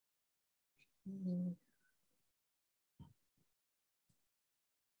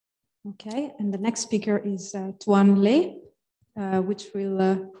Okay, and the next speaker is Tuan,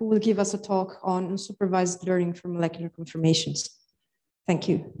 who will give us a talk on unsupervised learning for molecular conformations. Thank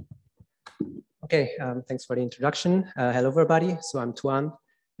you. Okay, thanks for the introduction. Hello, everybody. So I'm Tuan,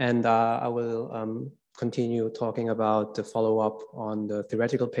 and I will continue talking about the follow-up on the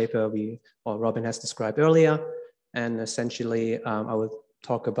theoretical paper Robin has described earlier. And essentially, I will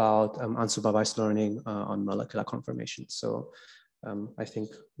talk about unsupervised learning on molecular conformations. So I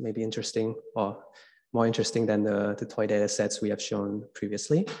think maybe interesting or more interesting than the toy data sets we have shown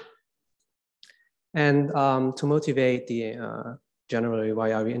previously. And to motivate generally,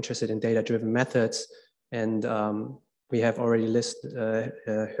 why are we interested in data-driven methods? And we have already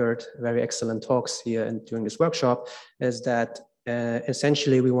heard very excellent talks here during this workshop, is that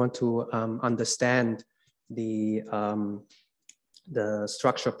essentially we want to understand the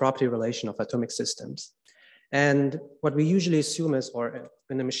structure property relation of atomic systems. And what we usually assume is, or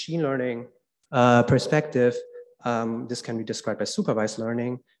in the machine learning perspective, this can be described as supervised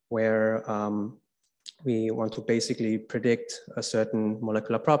learning, where we want to basically predict a certain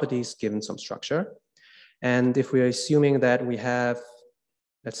molecular properties given some structure. And if we're assuming that we have,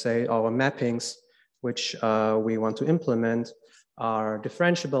 let's say, our mappings, which we want to implement, are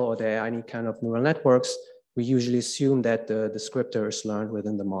differentiable or they are any kind of neural networks, we usually assume that the descriptor is learned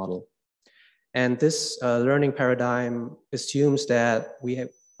within the model. And this learning paradigm assumes that we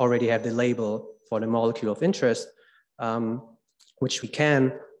already have the label for the molecule of interest, which we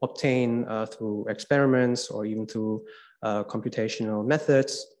can obtain through experiments or even through computational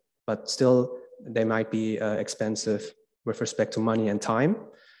methods, but still they might be expensive with respect to money and time.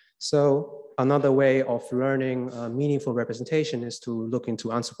 So another way of learning meaningful representation is to look into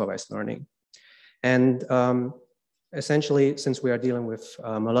unsupervised learning. And essentially, since we are dealing with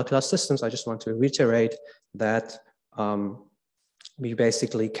molecular systems, I just want to reiterate that we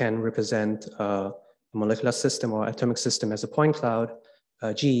basically can represent a molecular system or atomic system as a point cloud,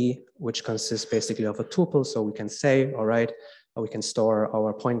 G, which consists basically of a tuple. So we can say, all right, we can store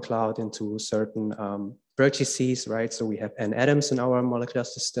our point cloud into certain vertices, right? So we have n atoms in our molecular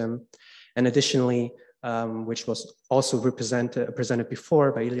system. And additionally, which was also presented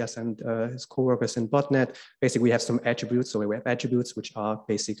before by Ilyas and his co-workers in botnet. Basically, we have some attributes. So we have attributes, which are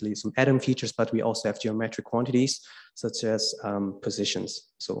basically some atom features, but we also have geometric quantities, such as positions,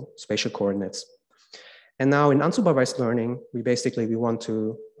 so spatial coordinates. And now in unsupervised learning, we want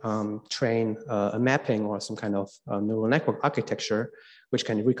to train a mapping or some kind of neural network architecture, which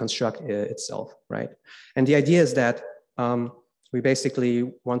can reconstruct itself, right? And the idea is that we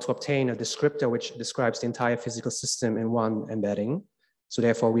basically want to obtain a descriptor which describes the entire physical system in one embedding. So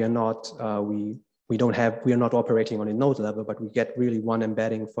therefore, we are not operating on a node level, but we get really one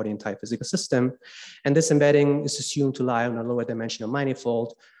embedding for the entire physical system. And this embedding is assumed to lie on a lower dimensional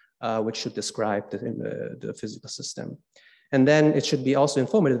manifold, which should describe the physical system. And then it should be also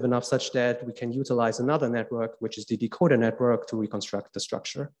informative enough such that we can utilize another network, which is the decoder network, to reconstruct the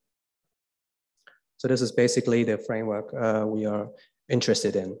structure. So this is basically the framework we are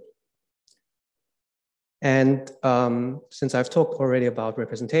interested in. And since I've talked already about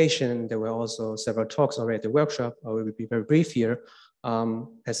representation, there were also several talks already at the workshop. I will be very brief here.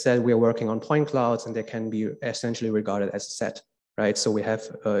 As said, we are working on point clouds, and they can be essentially regarded as a set, right? So we have,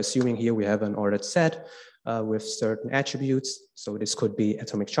 assuming here we have an ordered set with certain attributes. So this could be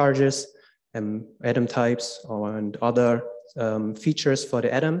atomic charges, atom types, and other features for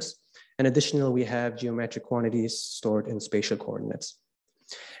the atoms. And additionally, we have geometric quantities stored in spatial coordinates.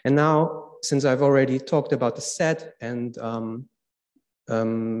 And now, since I've already talked about the set and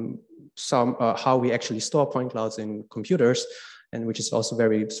how we actually store point clouds in computers, and which is also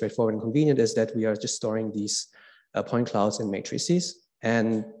very straightforward and convenient, is that we are just storing these point clouds in matrices.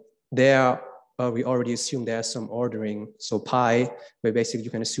 And there, we already assume there's some ordering. So pi, where basically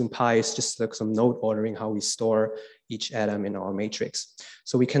you can assume pi is just like some node ordering how we store each atom in our matrix.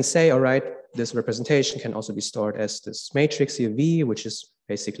 So we can say, all right, this representation can also be stored as this matrix here, V, which is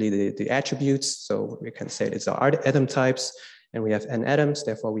basically the attributes. So we can say it's our atom types, and we have n atoms,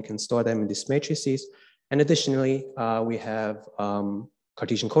 therefore we can store them in these matrices. And additionally, we have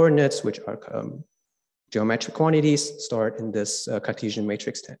Cartesian coordinates, which are geometric quantities stored in this Cartesian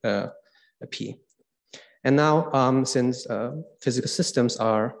matrix P. And now, since physical systems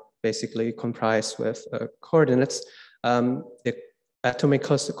are basically comprised with coordinates, the atomic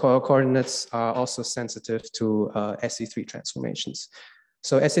coordinates are also sensitive to SE3 transformations.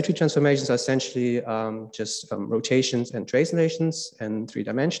 So SE3 transformations are essentially just rotations and translations in 3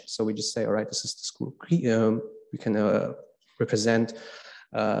 dimensions. So we just say, all right, this is the school. We can represent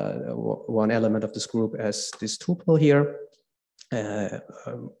one element of this group as this tuple here.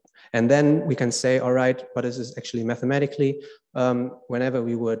 And then we can say, all right, what is this actually mathematically? Whenever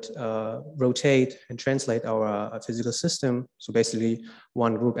we would rotate and translate our physical system, so basically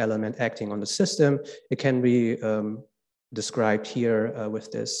one group element acting on the system, it can be described here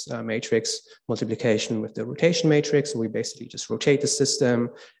with this matrix multiplication with the rotation matrix. So we basically just rotate the system,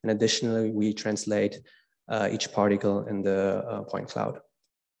 and additionally we translate each particle in the point cloud.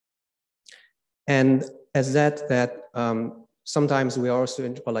 And as that sometimes we are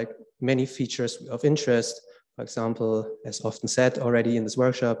also like many features of interest. For example, as often said already in this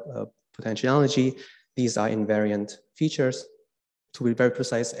workshop, potentiality, these are invariant features. To be very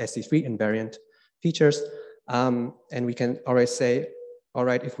precise, SC3 invariant features. And we can always say, all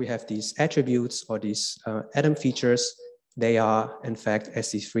right, if we have these attributes or these atom features, they are in fact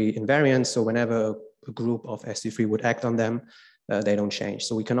SC3 invariant. So whenever a group of SC3 would act on them, they don't change.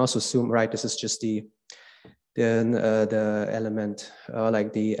 So we can also assume, right, this is just the element,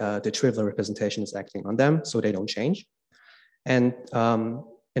 like the trivial representation is acting on them, so they don't change. And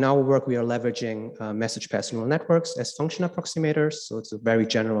in our work, we are leveraging message pass neural networks as function approximators. So it's a very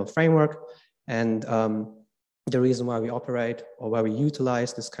general framework. And the reason why we operate or why we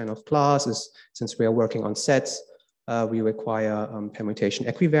utilize this kind of class is since we are working on sets, we require permutation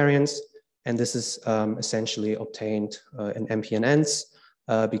equivariance. And this is essentially obtained in MPNNs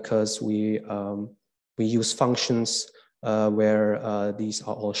because we use functions where these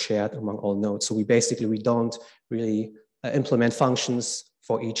are all shared among all nodes. So we don't really implement functions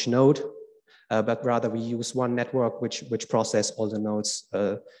for each node, but rather we use one network which process all the nodes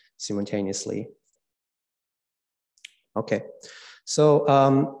simultaneously. Okay, so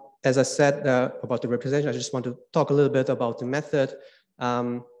as I said about the representation, I just want to talk a little bit about the method.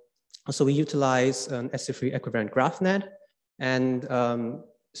 So we utilize an SC3 equivariant graph net, and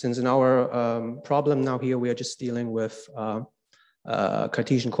since in our problem now here, we are just dealing with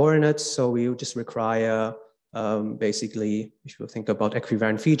Cartesian coordinates. So we just require basically, if you think about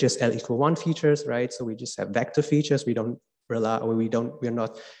equivariant features, L=1 features, right? So we just have vector features. We're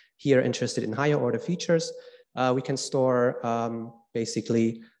not here interested in higher order features. We can store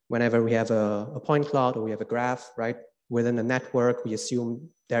basically whenever we have a point cloud or we have a graph, right? Within a network, we assume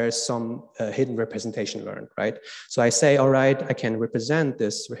there is some hidden representation learned, right? So I say, all right, I can represent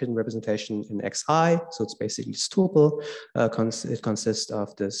this hidden representation in Xi. So it's basically this tuple. It consists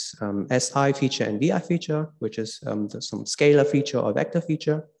of this Si feature and Vi feature, which is some scalar feature or vector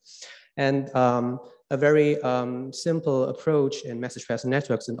feature. And a very simple approach in message passing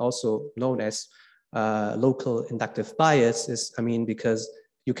networks, and also known as local inductive bias, is, because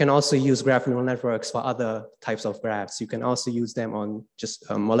you can also use graph neural networks for other types of graphs. You can also use them on just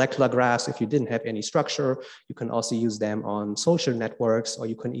molecular graphs if you didn't have any structure. You can also use them on social networks, or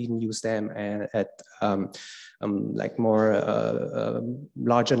you can even use them at like more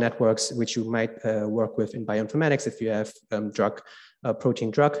larger networks, which you might work with in bioinformatics if you have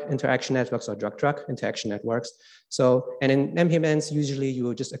protein-drug interaction networks or drug-drug interaction networks. So, and in MPMNs, usually you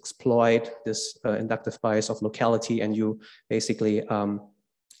will just exploit this inductive bias of locality, and you basically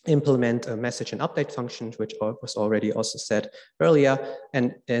implement a message and update function, which was already also said earlier.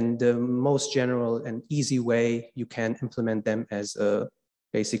 And in the most general and easy way, you can implement them as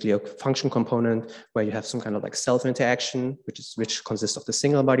basically a function component where you have some kind of like self-interaction, which consists of the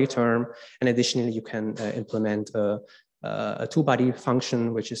single body term. And additionally, you can implement a two-body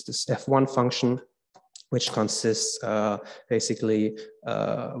function, which is this F1 function, which consists basically,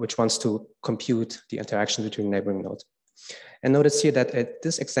 which wants to compute the interaction between neighboring nodes. And notice here that at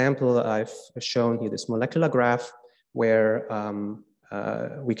this example, I've shown here this molecular graph where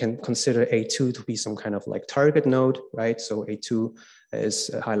we can consider A2 to be some kind of like target node, right? So A2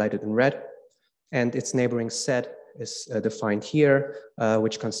 is highlighted in red, and its neighboring set is defined here,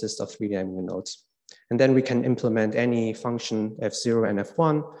 which consists of 3-dimensional nodes. And then we can implement any function F0 and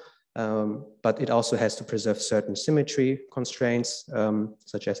F1, but it also has to preserve certain symmetry constraints,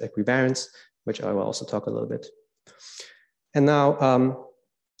 such as equivariance, which I will also talk a little bit. And now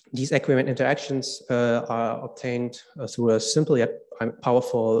these equivariant interactions are obtained through a simple yet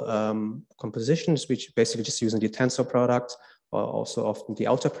powerful compositions, which basically just using the tensor product, or also often the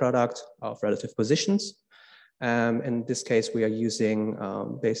outer product of relative positions. In this case, we are using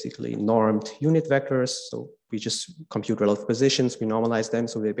basically normed unit vectors. So we just compute relative positions, we normalize them.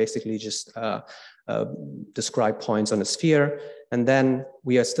 So they basically just describe points on a sphere. And then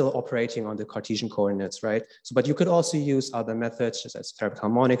we are still operating on the Cartesian coordinates, right? So, but you could also use other methods, such as Terabit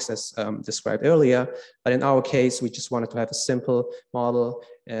harmonics, as described earlier. But in our case, we just wanted to have a simple model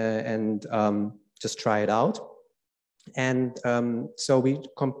and just try it out. And so we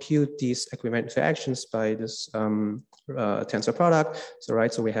compute these equivalent interactions by this tensor product. So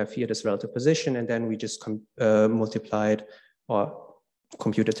right, so we have here this relative position, and then we just multiplied or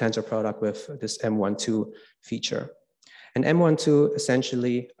compute a tensor product with this M12 feature. And M12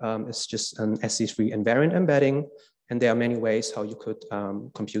 essentially is just an SC3 invariant embedding, and there are many ways how you could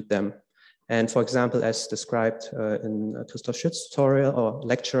compute them. And for example, as described in Christoph Schütz's tutorial or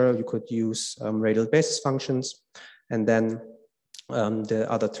lecture, you could use radial basis functions. And then the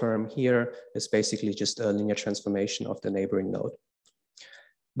other term here is basically just a linear transformation of the neighboring node.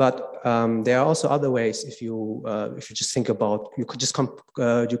 But there are also other ways. If you just think about, you could just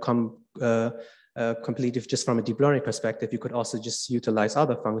completely just from a deep learning perspective, you could also just utilize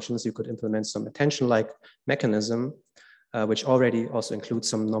other functions. You could implement some attention-like mechanism, which already also includes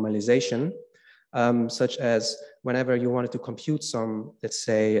some normalization, such as whenever you wanted to compute some, let's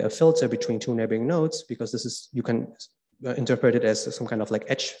say, a filter between two neighboring nodes, because this is, you can interpret it as some kind of like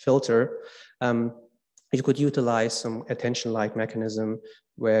edge filter. You could utilize some attention-like mechanism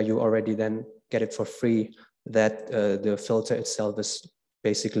where you already then get it for free, that the filter itself is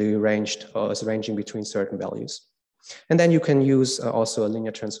basically ranged or is ranging between certain values. And then you can use also a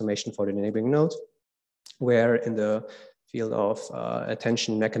linear transformation for the neighboring node, where in the field of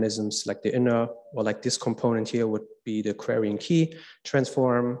attention mechanisms, like the inner or like this component here would be the querying key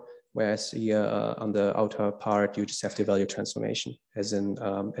transform, whereas here on the outer part, you just have the value transformation as in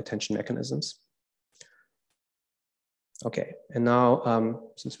attention mechanisms. Okay, and now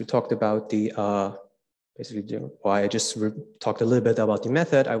since we talked about the basically, or I just talked a little bit about the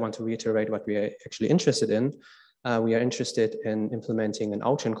method, I want to reiterate what we are actually interested in. We are interested in implementing an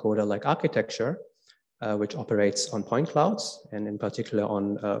autoencoder-like architecture, which operates on point clouds and in particular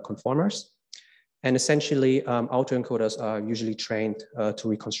on conformers. And essentially, autoencoders are usually trained to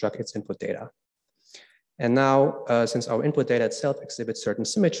reconstruct its input data. And now, since our input data itself exhibits certain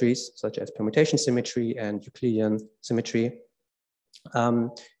symmetries, such as permutation symmetry and Euclidean symmetry,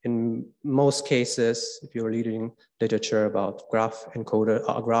 in most cases, if you're reading literature about graph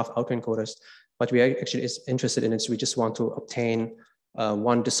autoencoders, what we are actually is interested in is we just want to obtain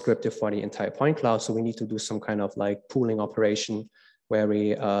one descriptor for the entire point cloud. So we need to do some kind of like pooling operation where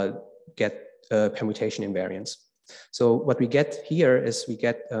we get permutation invariance. So what we get here is we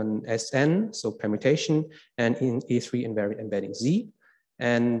get an SN, so permutation, and in E3 invariant embedding Z.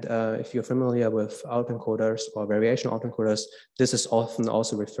 And if you're familiar with autoencoders or variation autoencoders, this is often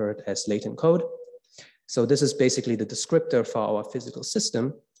also referred as latent code. So this is basically the descriptor for our physical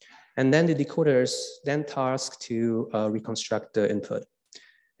system. And then the decoder is then tasked to reconstruct the input.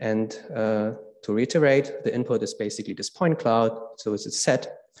 And to reiterate, the input is basically this point cloud, so it's a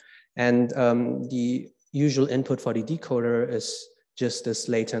set. And the usual input for the decoder is just this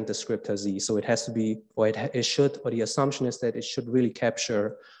latent descriptor Z. So it has to be, or it should, or the assumption is that it should really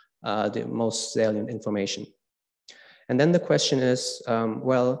capture the most salient information. And then the question is,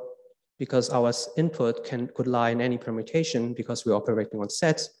 well, because our input could lie in any permutation because we're operating on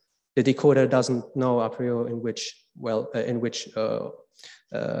sets, the decoder doesn't know a priori in which, well,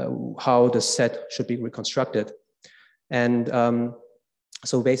 how the set should be reconstructed. And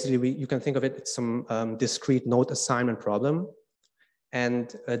so basically, you can think of it as some discrete node assignment problem.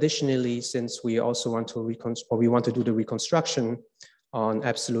 And additionally, since we also want to do the reconstruction on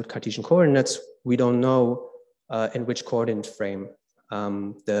absolute Cartesian coordinates, we don't know in which coordinate frame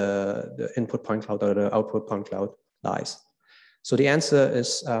the input point cloud or the output point cloud lies. So the answer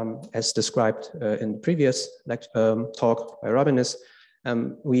is, as described in the previous talk by Robin, is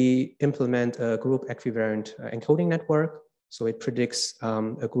we implement a group equivariant encoding network. So it predicts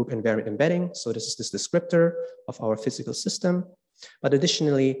a group invariant embedding. So this is this descriptor of our physical system. But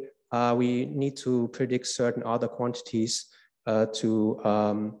additionally, we need to predict certain other quantities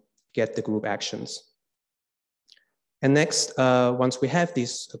to get the group actions. And next, once we have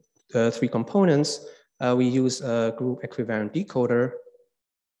these three components, we use a group equivariant decoder.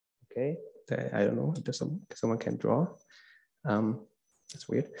 Okay, I don't know if someone can draw. That's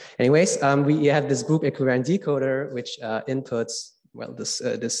weird. Anyways, we have this group equivariant decoder, which inputs, well, this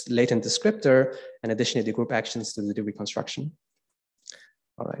latent descriptor, and additionally the group actions to the reconstruction.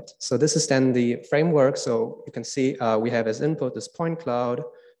 All right, so this is then the framework. So you can see we have as input this point cloud,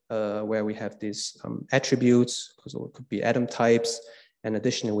 where we have these attributes, so it could be atom types, and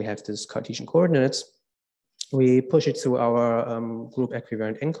additionally we have this Cartesian coordinates. We push it to our group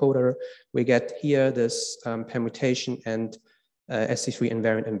equivariant encoder. We get here this permutation and SC3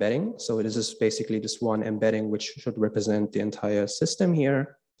 invariant embedding. So this is basically this one embedding which should represent the entire system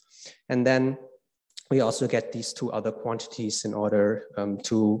here. And then we also get these two other quantities in order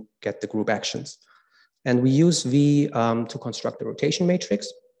to get the group actions. And we use V to construct the rotation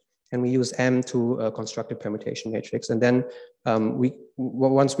matrix, and we use M to construct the permutation matrix. And then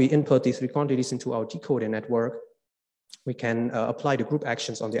once we input these three quantities into our decoder network, we can apply the group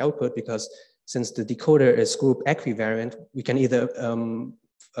actions on the output, because since the decoder is group equivariant, we can either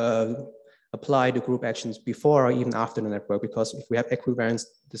apply the group actions before or even after the network, because if we have equivariance,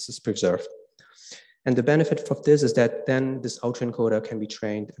 this is preserved. And the benefit of this is that then this autoencoder can be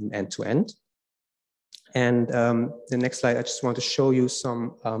trained end to end. And the next slide, I just want to show you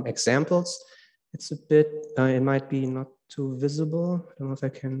some examples. It's a bit, it might be not too visible. I don't know if I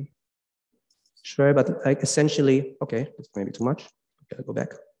can show it, but like essentially, okay, that's maybe too much. Okay, I'll go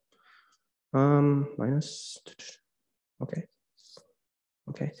back. Minus, okay.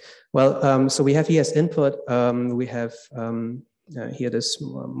 Okay, well, so we have here as input, we have here this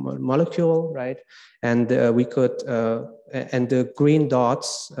molecule, right? And we could, and the green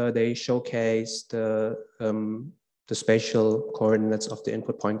dots, they showcase the spatial coordinates of the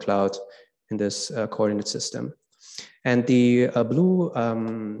input point cloud in this coordinate system. And the blue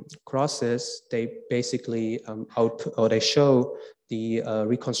crosses, they basically they show the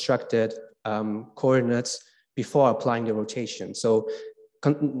reconstructed coordinates before applying the rotation. So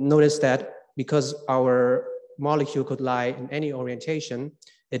notice that because our molecule could lie in any orientation,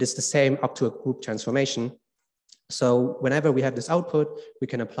 it is the same up to a group transformation. So whenever we have this output, we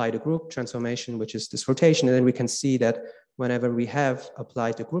can apply the group transformation, which is this rotation. And then we can see that whenever we have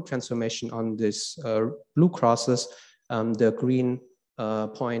applied the group transformation on this blue crosses, the green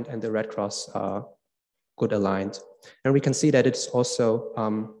point and the red cross are good aligned. And we can see that it's also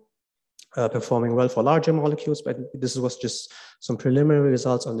performing well for larger molecules, but this was just some preliminary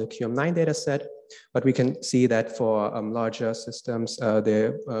results on the QM9 data set. But we can see that for larger systems,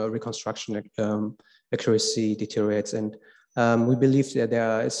 the reconstruction accuracy deteriorates. And we believe that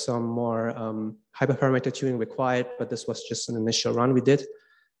there is some more hyperparameter tuning required, but this was just an initial run we did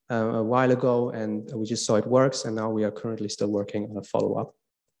a while ago, and we just saw it works. And now we are currently still working on a follow-up.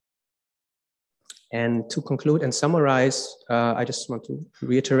 And to conclude and summarize, I just want to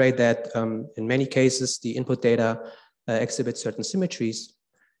reiterate that in many cases, the input data exhibits certain symmetries.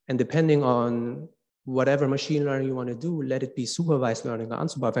 And depending on whatever machine learning you want to do, let it be supervised learning or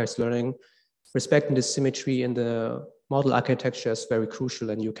unsupervised learning, respecting the symmetry in the model architecture is very crucial,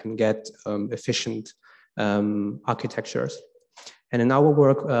 and you can get efficient architectures. And in our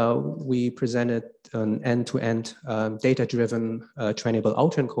work, we presented an end-to-end data-driven trainable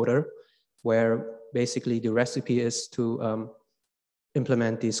autoencoder, where basically the recipe is to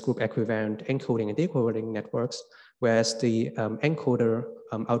implement these group equivariant encoding and decoding networks, whereas the encoder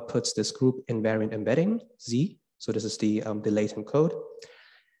outputs this group invariant embedding, Z. So this is the latent code.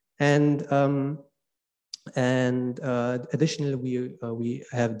 And additionally, we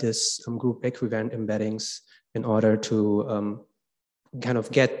have this group equivariant embeddings in order to kind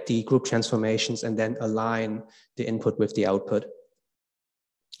of get the group transformations and then align the input with the output.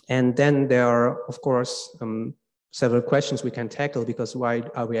 And then there are, of course, several questions we can tackle, because why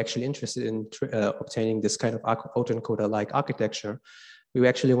are we actually interested in obtaining this kind of autoencoder-like architecture? We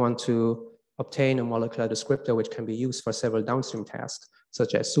actually want to obtain a molecular descriptor which can be used for several downstream tasks,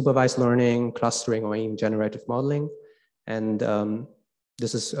 such as supervised learning, clustering, or even generative modeling. And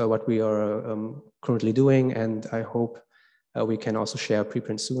this is what we are currently doing, and I hope we can also share a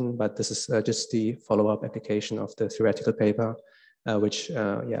preprint soon, but this is just the follow-up application of the theoretical paper, which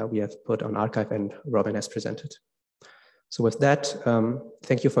we have put on arXiv and Robin has presented. So with that,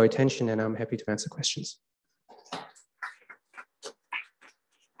 thank you for your attention, and I'm happy to answer questions.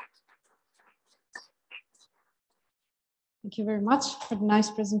 Thank you very much for the nice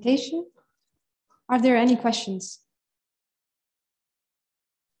presentation. Are there any questions?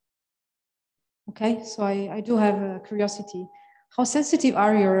 Okay, so I do have a curiosity. How sensitive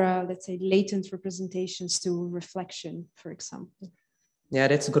are your, let's say, latent representations to reflection, for example? Yeah,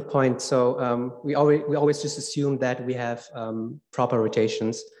 that's a good point. So we always just assume that we have proper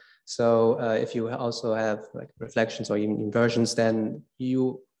rotations. So if you also have like reflections or even inversions, then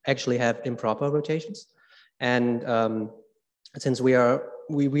you actually have improper rotations. And since we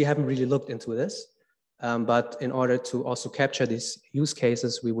haven't really looked into this, but in order to also capture these use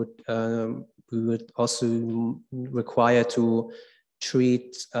cases, we would also require to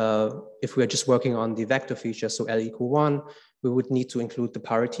treat, if we're just working on the vector feature, so L equal 1, we would need to include the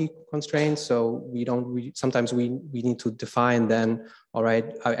parity constraint. So sometimes we need to define then, all right,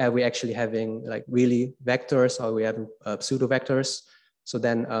 are we actually having like really vectors, or are we having pseudo vectors? So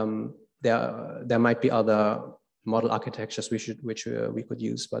then there might be other model architectures which we could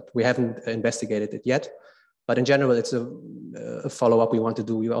use, but we haven't investigated it yet. But in general, it's a follow-up we want to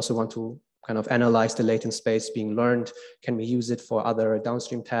do. We also want to kind of analyze the latent space being learned? Can we use it for other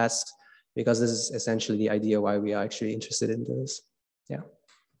downstream tasks? Because this is essentially the idea why we are actually interested in this. Yeah.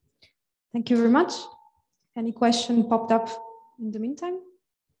 Thank you very much. Any question popped up in the meantime?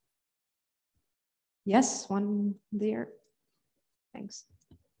 Yes, one there. Thanks.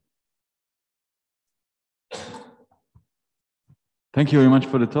 Thank you very much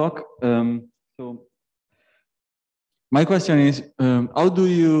for the talk. So my question is, how do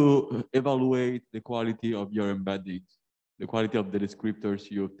you evaluate the quality of your embeddings, the quality of the descriptors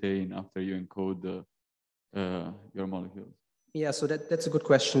you obtain after you encode your molecules? Yeah, so that's a good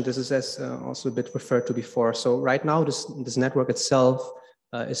question. This is as also a bit referred to before. So right now, this network itself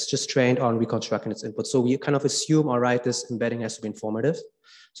is just trained on reconstructing its input. So we kind of assume, all right, this embedding has to be informative.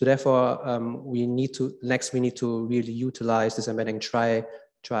 So therefore, we need to really utilize this embedding, try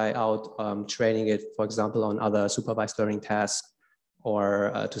out training it, for example, on other supervised learning tasks,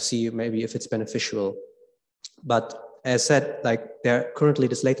 or to see maybe if it's beneficial. But as said, like currently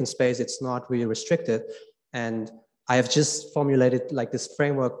this latent space, it's not really restricted. And I have just formulated like this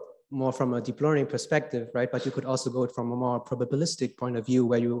framework more from a deep learning perspective, right? But you could also go from a more probabilistic point of view,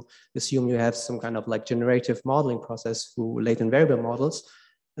 where you assume you have some kind of like generative modeling process through latent variable models.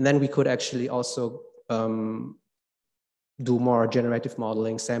 And then we could actually also do more generative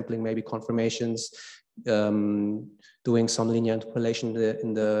modeling, sampling maybe conformations, doing some linear interpolation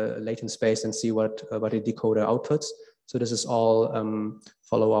in the latent space and see what a decoder outputs. So this is all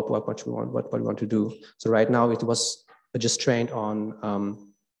follow-up work, what we want to do. So right now it was just trained on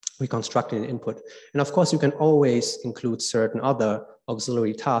reconstructing the input. And of course, you can always include certain other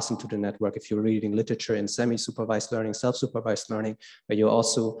auxiliary tasks into the network if you're reading literature in semi-supervised learning, self-supervised learning, where you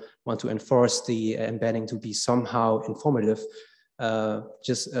also want to enforce the embedding to be somehow informative,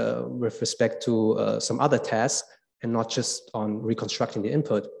 with respect to some other tasks and not just on reconstructing the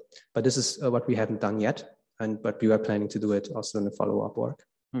input. But this is what we haven't done yet. But we are planning to do it also in the follow-up work.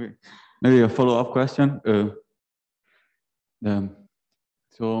 Okay, maybe a follow-up question.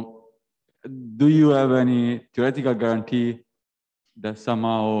 So do you have any theoretical guarantee that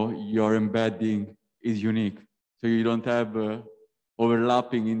somehow your embedding is unique? So you don't have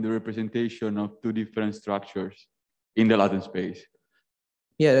overlapping in the representation of two different structures in the latent space?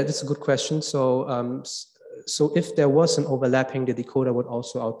 Yeah, that's a good question. So, so if there was an overlapping, the decoder would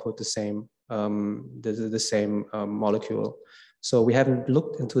also output the same molecule. So we haven't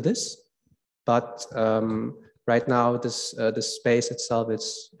looked into this, but right now this space itself,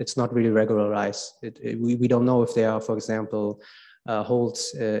 it's not really regularized. We don't know if there are, for example,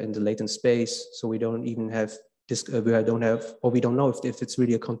 holes in the latent space. So we don't even have this. We don't know if it's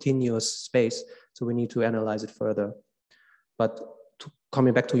really a continuous space. So we need to analyze it further. But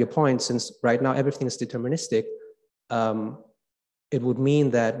coming back to your point, since right now everything is deterministic, it would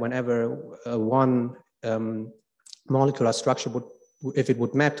mean that whenever one molecular structure if it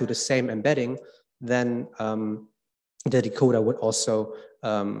would map to the same embedding, then the decoder would also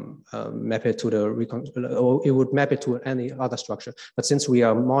map it to it would map it to any other structure. But since we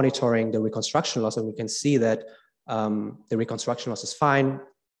are monitoring the reconstruction loss and we can see that the reconstruction loss is fine,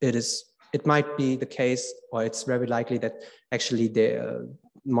 it might be the case, or it's very likely that actually the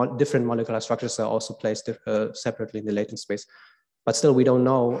different molecular structures are also placed separately in the latent space. But still, we don't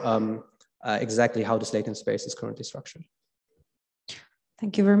know exactly how this latent space is currently structured.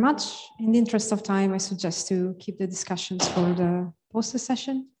 Thank you very much. In the interest of time, I suggest to keep the discussions for the poster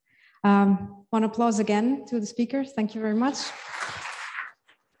session. One applause again to the speakers. Thank you very much.